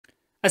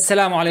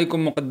السلام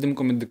عليكم،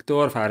 مقدمكم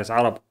الدكتور فارس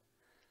عرب.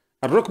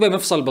 الركبة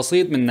مفصل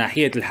بسيط من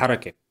ناحية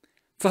الحركة،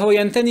 فهو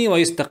ينثني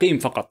ويستقيم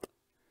فقط،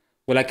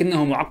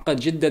 ولكنه معقد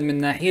جدا من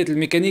ناحية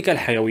الميكانيكا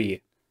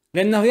الحيوية،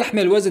 لأنه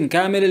يحمل وزن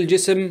كامل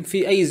الجسم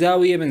في أي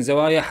زاوية من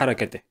زوايا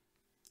حركته.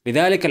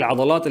 لذلك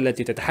العضلات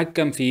التي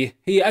تتحكم فيه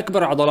هي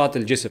أكبر عضلات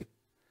الجسم،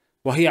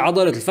 وهي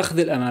عضلة الفخذ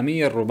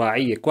الأمامية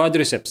الرباعية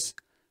كوادريسبس،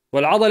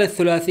 والعضلة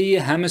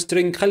الثلاثية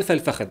هامسترينج خلف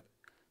الفخذ،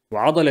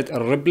 وعضلة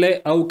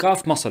الربلة أو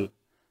كاف مصل،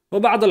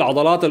 وبعض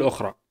العضلات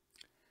الأخرى.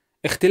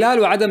 اختلال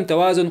وعدم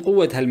توازن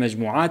قوة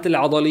هالمجموعات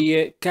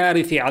العضلية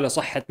كارثي على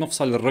صحة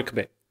مفصل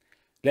الركبة،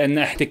 لأن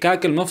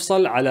احتكاك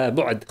المفصل على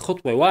بعد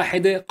خطوة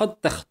واحدة قد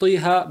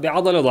تخطيها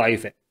بعضلة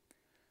ضعيفة.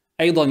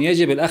 أيضا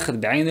يجب الأخذ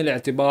بعين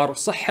الاعتبار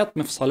صحة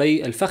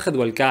مفصلي الفخذ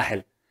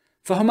والكاحل،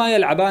 فهما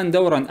يلعبان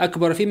دورا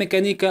أكبر في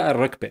ميكانيكا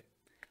الركبة،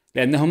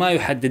 لأنهما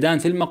يحددان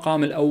في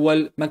المقام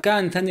الأول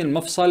مكان ثني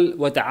المفصل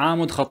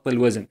وتعامد خط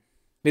الوزن.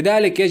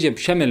 لذلك يجب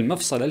شمل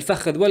مفصل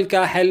الفخذ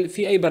والكاحل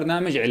في أي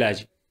برنامج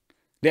علاجي،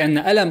 لأن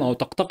ألم أو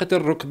طقطقة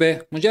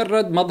الركبة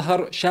مجرد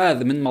مظهر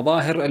شاذ من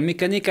مظاهر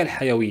الميكانيكا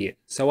الحيوية،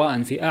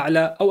 سواء في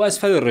أعلى أو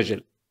أسفل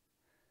الرجل.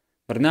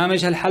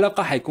 برنامج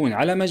هالحلقة حيكون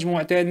على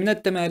مجموعتين من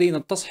التمارين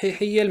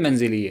التصحيحية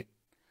المنزلية.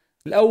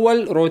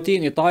 الأول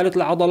روتين إطالة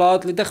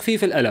العضلات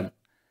لتخفيف الألم،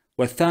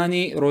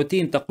 والثاني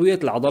روتين تقوية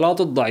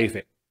العضلات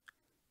الضعيفة.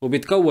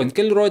 وبتكون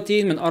كل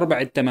روتين من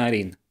 4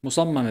 تمارين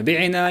مصممة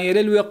بعناية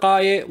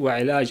للوقاية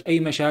وعلاج أي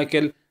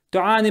مشاكل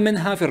تعاني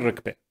منها في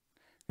الركبة.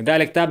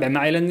 لذلك تابع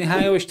معي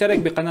للنهاية واشترك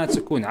بقناة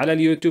سكون على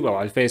اليوتيوب أو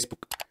على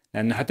الفيسبوك،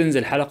 لأنه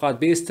حتنزل حلقات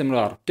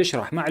باستمرار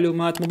بتشرح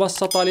معلومات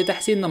مبسطة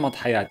لتحسين نمط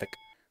حياتك،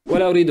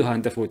 ولا أريدها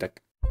أن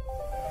تفوتك.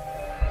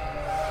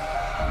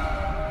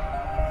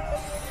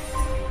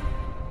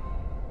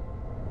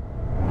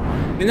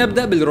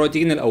 لنبدأ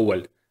بالروتين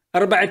الأول.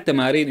 4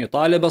 تمارين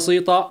إطالة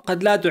بسيطة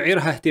قد لا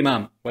تعيرها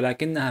اهتمام،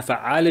 ولكنها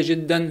فعالة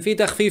جدا في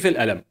تخفيف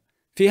الألم.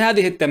 في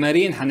هذه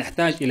التمارين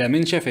حنحتاج إلى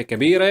منشفة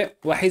كبيرة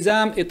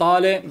وحزام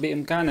إطالة.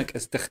 بإمكانك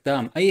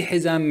استخدام أي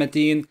حزام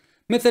متين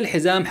مثل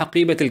حزام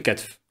حقيبة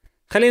الكتف.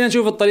 خلينا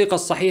نشوف الطريقة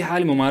الصحيحة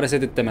لممارسة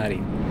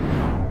التمارين.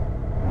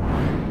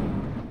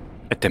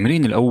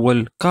 التمرين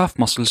الأول كاف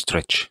ماسل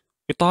ستريتش،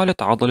 إطالة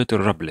عضلة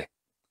الربلة.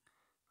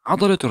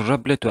 عضلة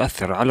الربلة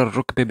تؤثر على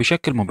الركبة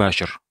بشكل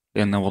مباشر،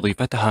 لأن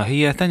وظيفتها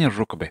هي ثني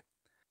الركبة.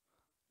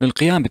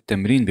 للقيام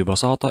بالتمرين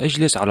ببساطة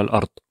اجلس على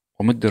الأرض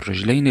ومد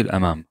الرجلين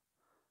للأمام.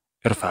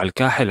 ارفع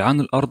الكاحل عن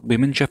الأرض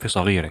بمنشفة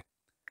صغيرة.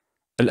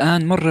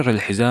 الآن مرر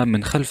الحزام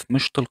من خلف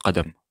مشط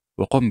القدم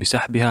وقم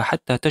بسحبها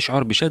حتى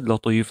تشعر بشد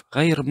لطيف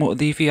غير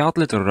مؤذي في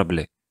عضلة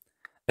الربلة.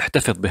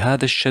 احتفظ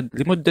بهذا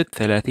الشد لمدة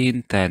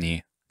 30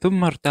 ثانية،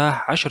 ثم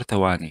ارتاح 10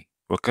 ثواني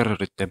وكرر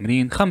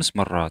التمرين 5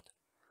 مرات.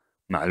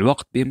 مع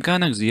الوقت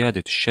بإمكانك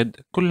زيادة الشد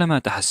كلما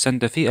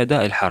تحسنت في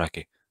أداء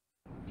الحركة.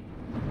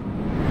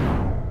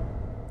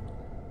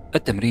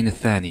 التمرين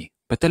الثاني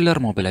باتيلر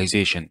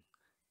موبيلايزيشن،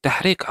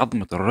 تحريك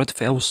عظمة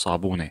الردف أو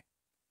الصابونة.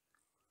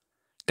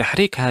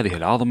 تحريك هذه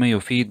العظمة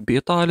يفيد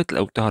بإطالة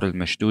الأوتار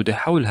المشدودة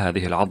حول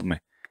هذه العظمة،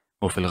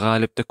 وفي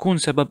الغالب تكون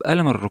سبب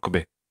ألم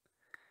الركبة.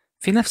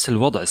 في نفس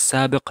الوضع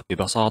السابق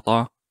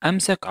ببساطة،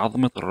 أمسك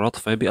عظمة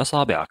الرضفة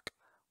بأصابعك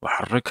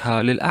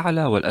وحركها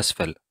للأعلى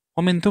والأسفل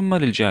ومن ثم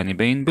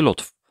للجانبين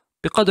بلطف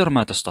بقدر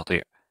ما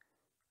تستطيع.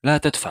 لا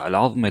تدفع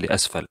العظمة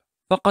لأسفل،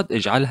 فقد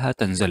اجعلها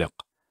تنزلق.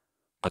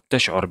 قد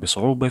تشعر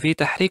بصعوبة في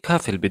تحريكها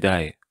في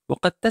البداية،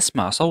 وقد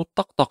تسمع صوت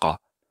طقطقة.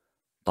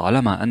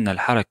 طالما أن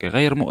الحركة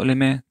غير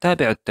مؤلمة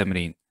تابع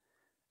التمرين.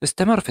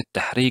 استمر في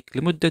التحريك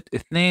لمدة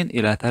 2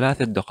 إلى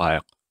 3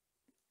 دقائق.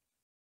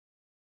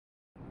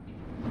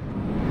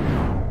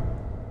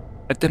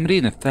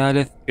 التمرين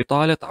الثالث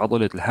إطالة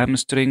عضلة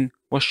الهامسترينج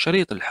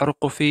والشريط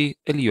الحرقفي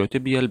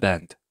اليوتيبيال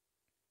باند.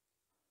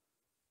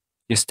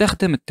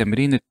 يستخدم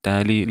التمرين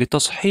التالي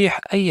لتصحيح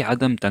أي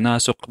عدم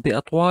تناسق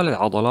بأطوال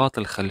العضلات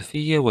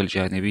الخلفية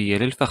والجانبية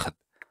للفخذ،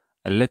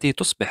 التي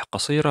تصبح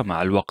قصيرة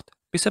مع الوقت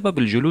بسبب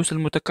الجلوس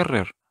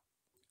المتكرر.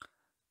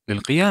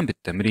 للقيام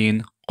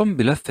بالتمرين قم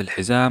بلف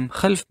الحزام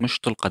خلف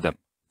مشط القدم،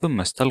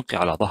 ثم استلقي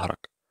على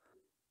ظهرك.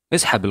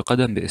 اسحب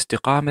القدم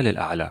باستقامة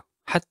للأعلى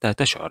حتى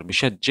تشعر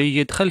بشد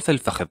جيد خلف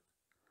الفخذ.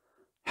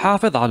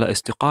 حافظ على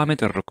استقامة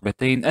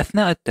الركبتين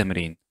أثناء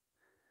التمرين.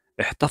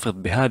 احتفظ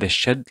بهذا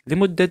الشد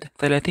لمدة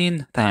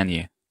 30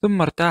 ثانية،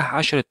 ثم ارتاح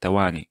 10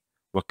 ثواني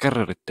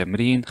وكرر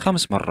التمرين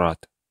 5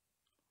 مرات.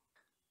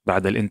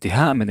 بعد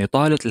الانتهاء من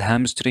إطالة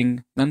الهامسترينج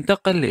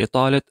ننتقل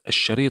لإطالة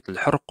الشريط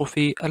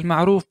الحرقفي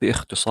المعروف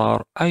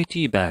باختصار IT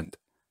باند.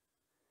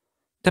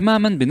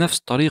 تماما بنفس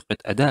طريقة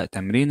أداء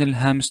تمرين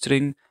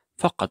الهامسترينج،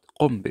 فقط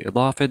قم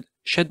بإضافة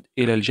شد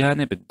إلى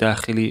الجانب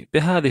الداخلي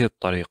بهذه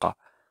الطريقة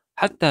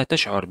حتى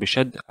تشعر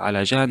بشد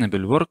على جانب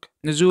الورك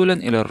نزولا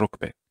إلى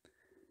الركبة.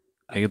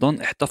 أيضا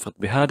احتفظ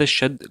بهذا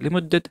الشد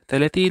لمدة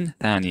 30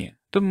 ثانية،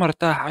 ثم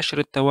ارتاح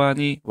 10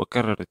 ثواني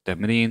وكرر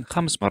التمرين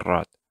 5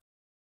 مرات.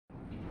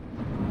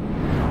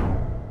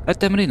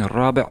 التمرين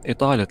الرابع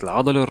إطالة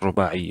العضلة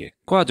الرباعية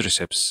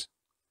كوادريسبس.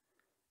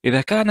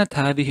 إذا كانت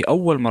هذه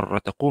أول مرة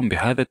تقوم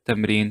بهذا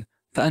التمرين،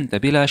 فأنت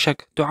بلا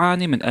شك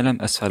تعاني من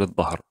ألم أسفل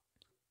الظهر.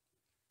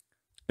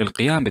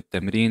 للقيام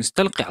بالتمرين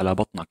استلقي على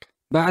بطنك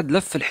بعد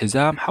لف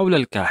الحزام حول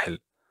الكاحل،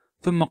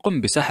 ثم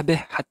قم بسحبه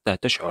حتى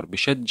تشعر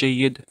بشد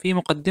جيد في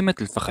مقدمة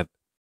الفخذ.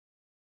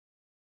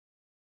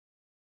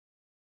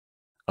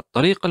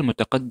 الطريقة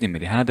المتقدمة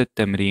لهذا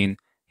التمرين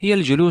هي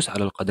الجلوس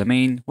على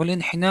القدمين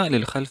والانحناء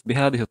للخلف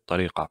بهذه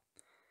الطريقة.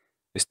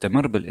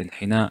 استمر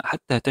بالانحناء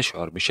حتى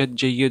تشعر بشد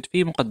جيد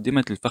في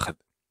مقدمة الفخذ.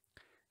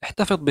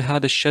 احتفظ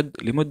بهذا الشد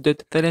لمدة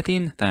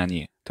 30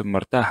 ثانية، ثم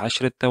ارتاح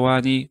 10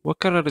 ثواني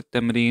وكرر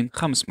التمرين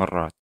 5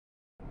 مرات.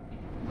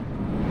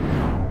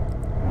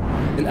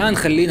 الآن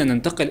خلينا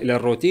ننتقل إلى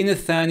الروتين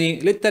الثاني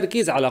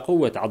للتركيز على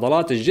قوة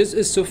عضلات الجزء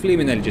السفلي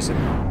من الجسم.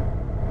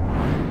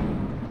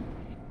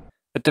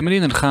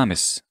 التمرين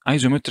الخامس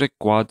ايزومتريك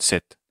كواد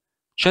سيت،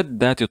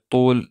 شد ذات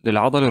الطول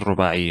للعضلة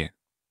الرباعية.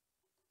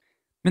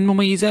 من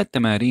مميزات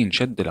تمارين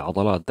شد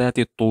العضلات ذات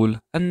الطول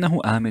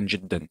أنه آمن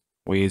جدا،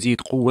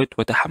 ويزيد قوة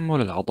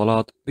وتحمل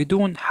العضلات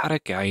بدون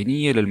حركة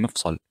عينية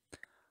للمفصل،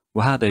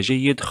 وهذا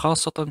جيد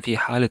خاصة في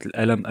حالة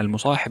الألم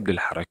المصاحب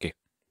للحركة.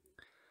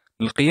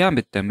 للقيام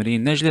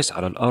بالتمرين نجلس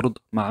على الأرض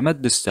مع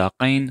مد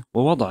الساقين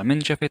ووضع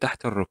منشفة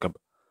تحت الركب،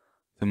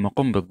 ثم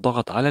قم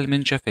بالضغط على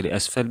المنشفة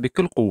لأسفل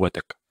بكل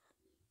قوتك.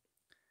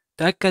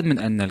 تأكد من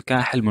أن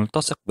الكاحل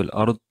ملتصق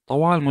بالأرض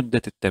طوال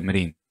مدة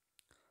التمرين.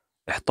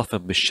 احتفظ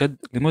بالشد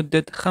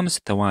لمدة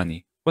 5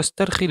 ثواني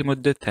واسترخي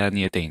لمدة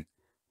 2 ثانية،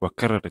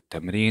 وكرر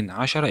التمرين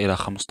 10 إلى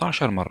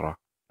 15 مرة.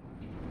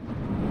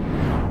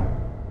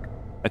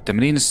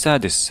 التمرين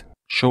السادس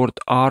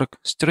Short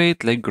Arc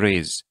Straight Leg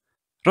Raise،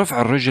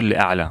 رفع الرجل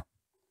لأعلى.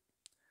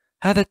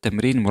 هذا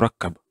التمرين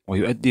مركب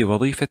ويؤدي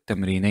وظيفة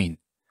تمرينين.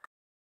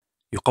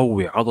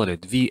 يقوي عضلة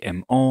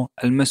VMO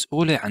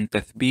المسؤولة عن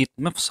تثبيت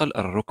مفصل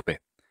الركبة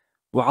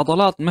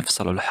وعضلات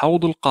مفصل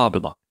الحوض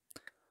القابضة.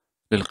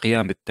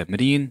 للقيام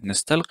بالتمرين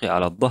نستلقي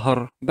على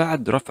الظهر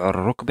بعد رفع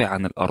الركبة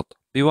عن الأرض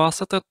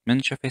بواسطة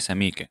منشفة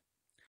سميكة.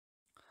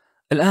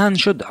 الآن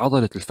شد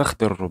عضلة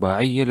الفخذ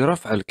الرباعية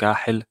لرفع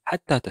الكاحل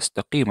حتى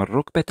تستقيم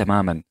الركبة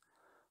تماما،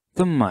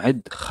 ثم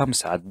عد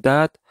 5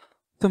 عدات،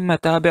 ثم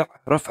تابع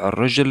رفع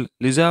الرجل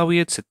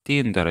لزاوية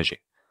 60 درجة،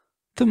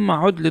 ثم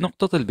عد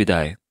لنقطة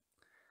البداية.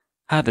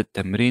 هذا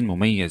التمرين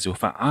مميز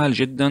وفعال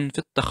جدا في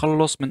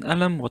التخلص من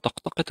ألم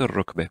وطقطقة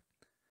الركبة.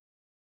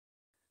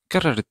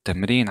 كرر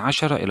التمرين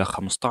 10 إلى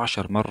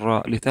 15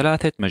 مرة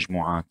ل3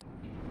 مجموعات.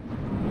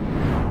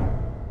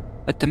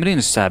 التمرين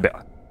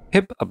السابع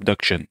Hip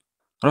Abduction،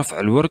 رفع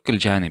الورك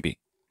الجانبي.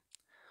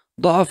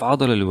 ضعف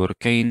عضل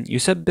الوركين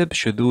يسبب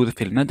شذوذ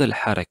في المدى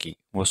الحركي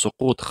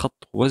وسقوط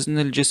خط وزن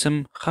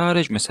الجسم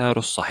خارج مساره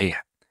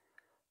الصحيح.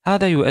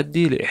 هذا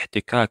يؤدي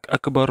لاحتكاك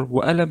أكبر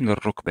وألم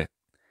للركبة.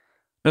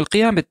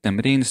 للقيام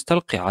بالتمرين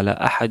استلقي على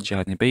أحد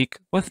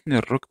جانبيك واثني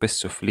الركبة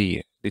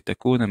السفلية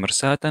لتكون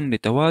مرساة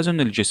لتوازن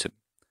الجسم.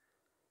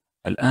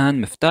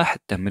 الآن مفتاح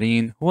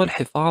التمرين هو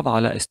الحفاظ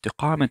على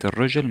استقامة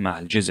الرجل مع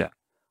الجذع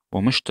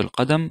ومشط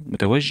القدم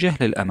متوجه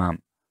للأمام.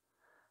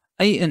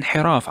 أي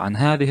انحراف عن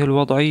هذه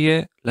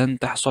الوضعية لن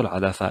تحصل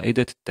على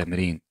فائدة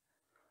التمرين.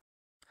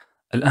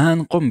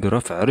 الآن قم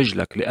برفع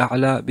رجلك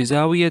لأعلى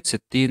بزاوية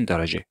 60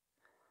 درجة.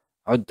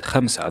 عد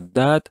 5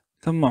 عدات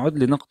ثم عد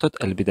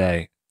لنقطة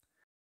البداية.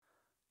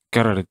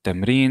 كرر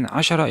التمرين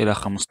 10 إلى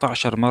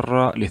 15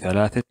 مرة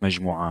ل3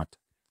 مجموعات.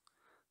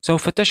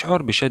 سوف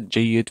تشعر بشد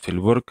جيد في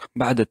الورك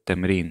بعد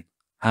التمرين.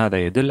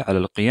 هذا يدل على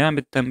القيام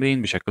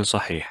بالتمرين بشكل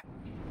صحيح.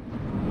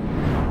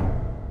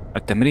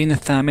 التمرين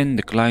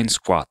الثامن Decline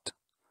Squat،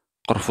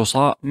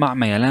 قرفصاء مع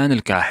ميلان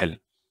الكاحل.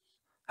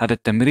 هذا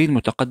التمرين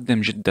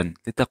متقدم جدا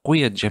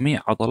لتقوية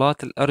جميع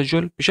عضلات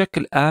الأرجل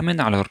بشكل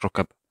آمن على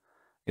الركب.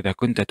 إذا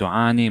كنت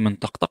تعاني من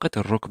طقطقة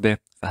الركبة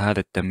فهذا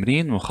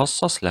التمرين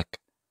مخصص لك.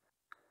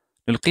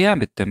 للقيام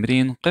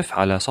بالتمرين قف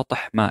على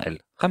سطح مائل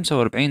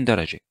 45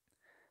 درجة.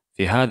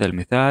 في هذا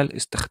المثال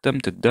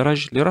استخدمت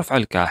الدرج لرفع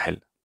الكاحل.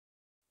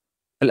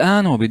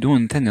 الآن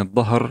وبدون ثني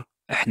الظهر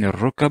احني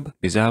الركب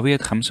بزاوية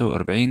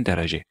 45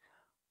 درجة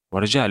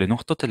وارجع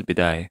لنقطة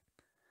البداية.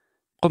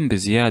 قم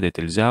بزيادة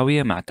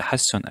الزاوية مع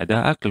تحسن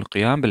أدائك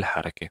للقيام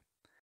بالحركة.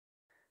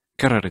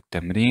 كرر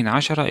التمرين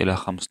 10 إلى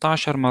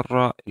 15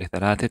 مرة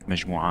ل3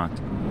 مجموعات.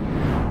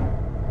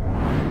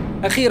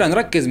 أخيرا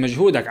ركز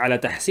مجهودك على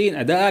تحسين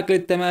أدائك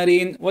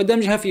للتمارين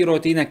ودمجها في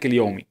روتينك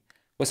اليومي،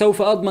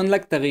 وسوف أضمن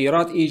لك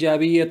تغييرات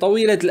إيجابية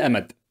طويلة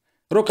الأمد،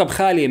 ركب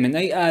خالية من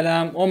أي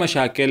آلام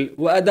ومشاكل،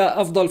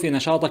 وأداء أفضل في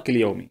نشاطك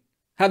اليومي.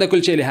 هذا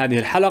كل شيء لهذه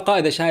الحلقة.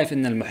 إذا شايف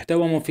أن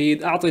المحتوى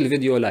مفيد أعطي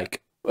الفيديو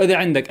لايك، وإذا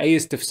عندك أي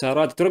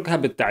استفسارات اتركها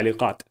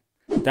بالتعليقات.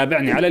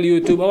 تابعني على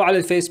اليوتيوب أو على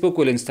الفيسبوك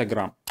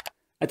والإنستغرام.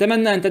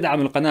 أتمنى أن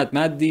تدعم القناة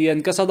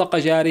ماديا كصدقة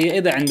جارية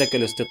إذا عندك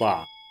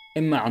الاستطاعة،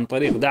 إما عن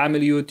طريق دعم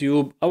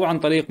اليوتيوب أو عن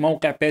طريق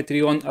موقع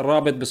باتريون،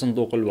 الرابط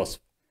بصندوق الوصف.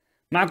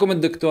 معكم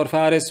الدكتور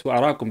فارس،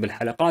 وأراكم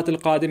بالحلقات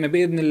القادمة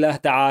بإذن الله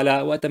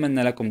تعالى،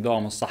 وأتمنى لكم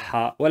دوام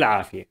الصحة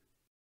والعافية.